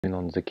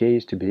on the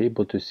case, to be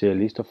able to see a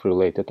list of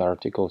related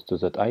articles to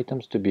that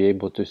items, to be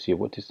able to see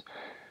what is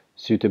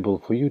suitable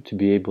for you, to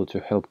be able to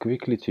help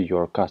quickly to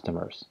your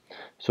customers.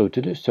 So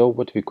to do so,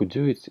 what we could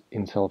do is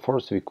in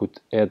Salesforce, we could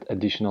add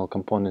additional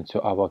components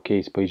to our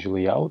case page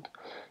layout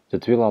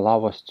that will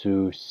allow us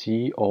to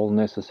see all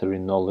necessary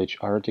knowledge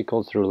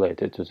articles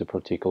related to the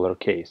particular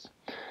case.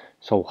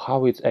 So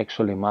how it's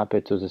actually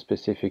mapped to the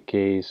specific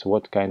case,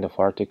 what kind of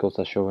articles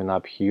are showing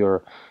up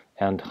here,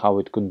 and how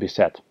it could be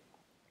set.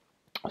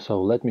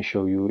 So let me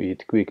show you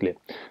it quickly.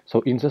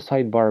 So in the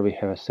sidebar we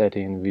have a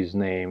setting with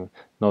name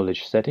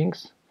knowledge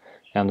settings,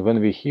 and when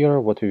we here,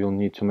 what we will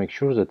need to make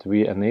sure that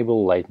we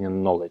enable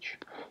lightning knowledge.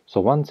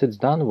 So once it's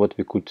done, what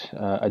we could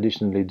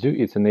additionally do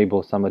is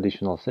enable some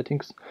additional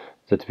settings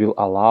that will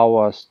allow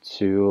us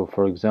to,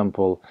 for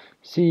example,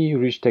 see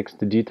rich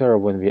text editor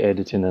when we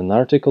edit in an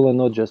article, and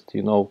not just,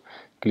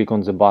 click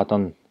on the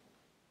button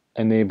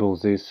enable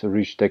this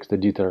rich text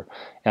editor.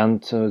 And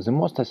the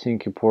most, I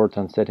think,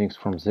 important settings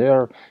from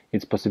there,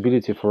 it's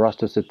possibility for us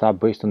to set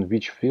up based on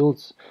which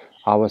fields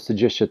our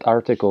suggested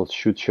articles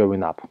should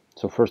showing up.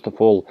 So first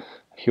of all,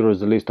 here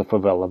is the list of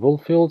available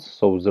fields.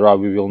 So there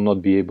we will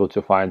not be able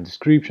to find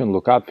description,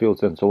 lookup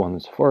fields, and so on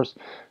and so forth,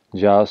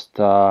 just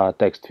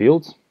text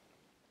fields.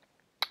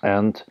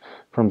 And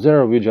from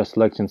there we just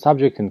selecting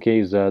subject in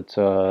case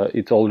that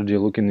it's already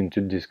looking into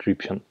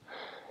description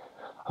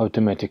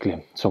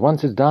automatically. So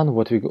once it's done,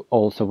 what we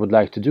also would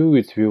like to do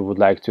is we would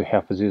like to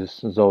have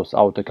those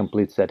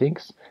autocomplete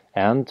settings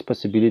and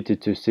possibility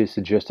to see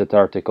suggested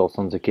articles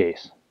on the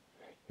case,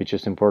 which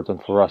is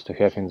important for us to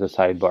have in the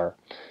sidebar.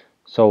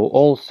 So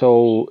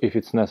also, if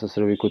it's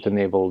necessary, we could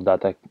enable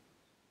data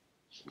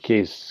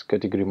case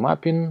category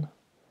mapping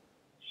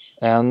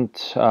and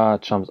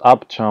thumbs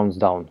up, thumbs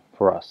down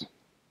for us.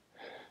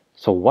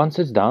 So once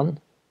it's done,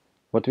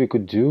 what we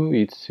could do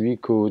is we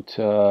could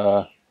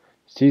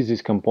see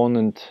this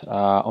component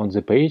on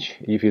the page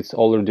if it's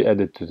already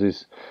added to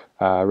this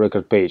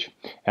record page.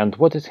 And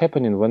what is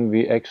happening when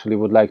we actually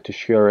would like to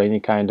share any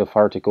kind of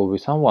article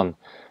with someone,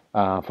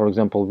 for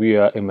example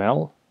via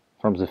email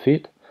from the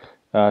feed,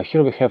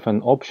 here we have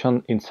an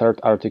option insert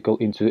article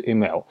into the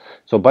email.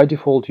 So by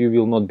default you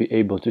will not be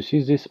able to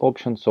see this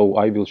option, so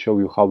I will show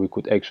you how we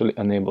could actually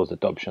enable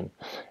that option.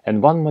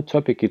 And one more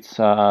topic, it's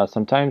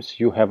sometimes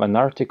you have an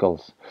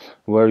articles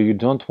where you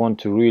don't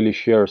want to really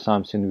share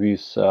something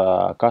with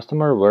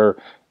customer, where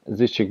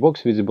this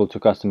checkbox visible to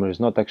customer is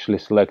not actually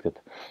selected.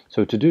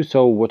 So to do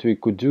so, what we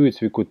could do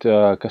is we could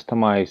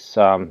customize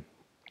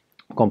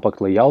compact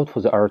layout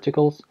for the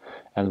articles,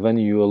 and when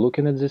you are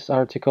looking at this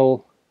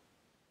article,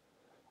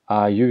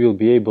 you will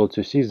be able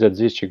to see that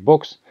this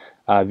checkbox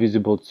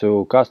visible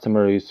to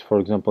customer is, for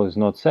example, is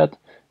not set,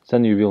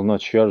 then you will not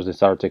share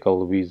this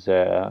article with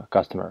the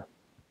customer.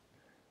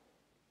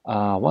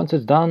 Once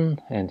it's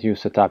done and you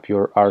set up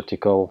your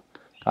article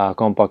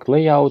compact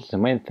layout, the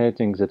main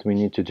thing that we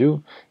need to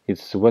do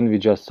is when we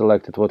just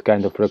selected what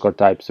kind of record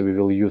types we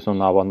will use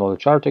on our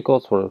knowledge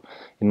articles, for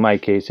in my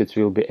case it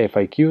will be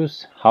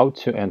FAQs, how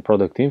to, and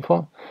product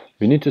info,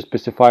 we need to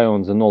specify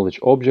on the knowledge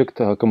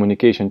object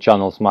communication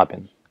channels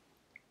mapping.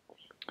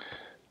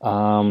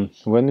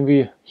 When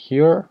we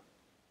here,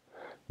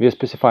 we are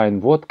specifying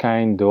what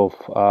kind of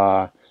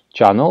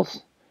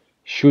channels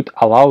should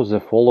allow the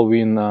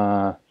following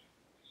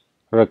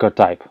record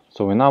type.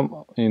 So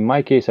in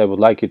my case, I would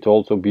like it to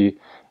also be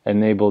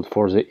enabled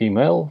for the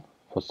email,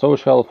 for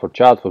social, for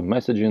chat, for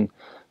messaging.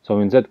 So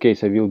in that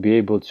case, I will be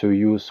able to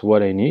use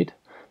what I need.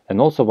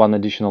 And also one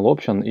additional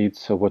option,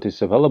 it's what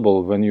is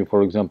available when you,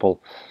 for example,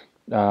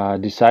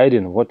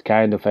 deciding what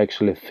kind of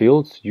actually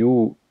fields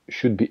you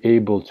should be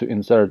able to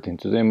insert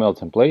into the email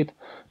template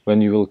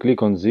when you will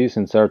click on this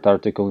insert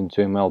article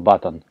into email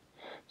button.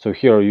 So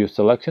here you're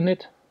selecting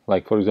it,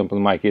 like for example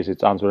in my case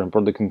it's answer and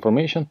product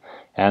information,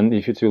 and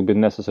if it will be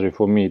necessary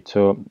for me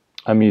to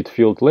omit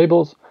field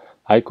labels,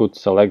 I could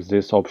select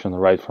this option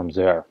right from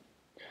there.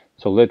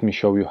 So let me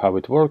show you how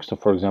it works. So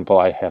for example,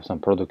 I have some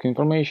product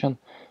information,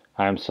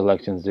 I'm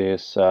selecting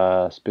this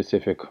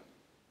specific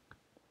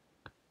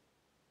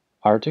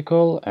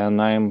article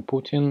and I'm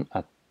putting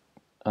a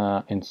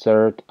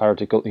insert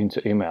article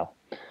into email,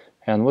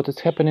 and what is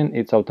happening,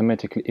 it's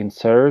automatically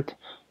insert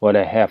what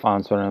I have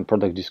answer and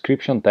product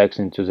description text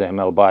into the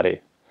email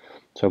body.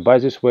 So by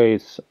this way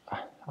it's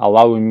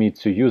allowing me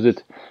to use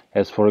it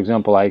as, for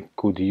example, I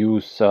could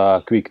use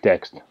quick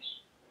text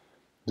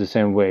the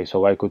same way,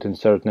 so I could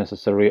insert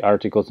necessary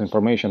articles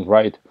information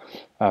right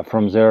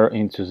from there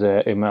into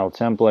the email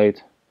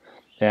template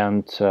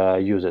and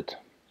use it.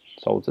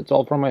 So that's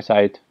all from my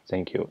side.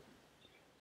 Thank you.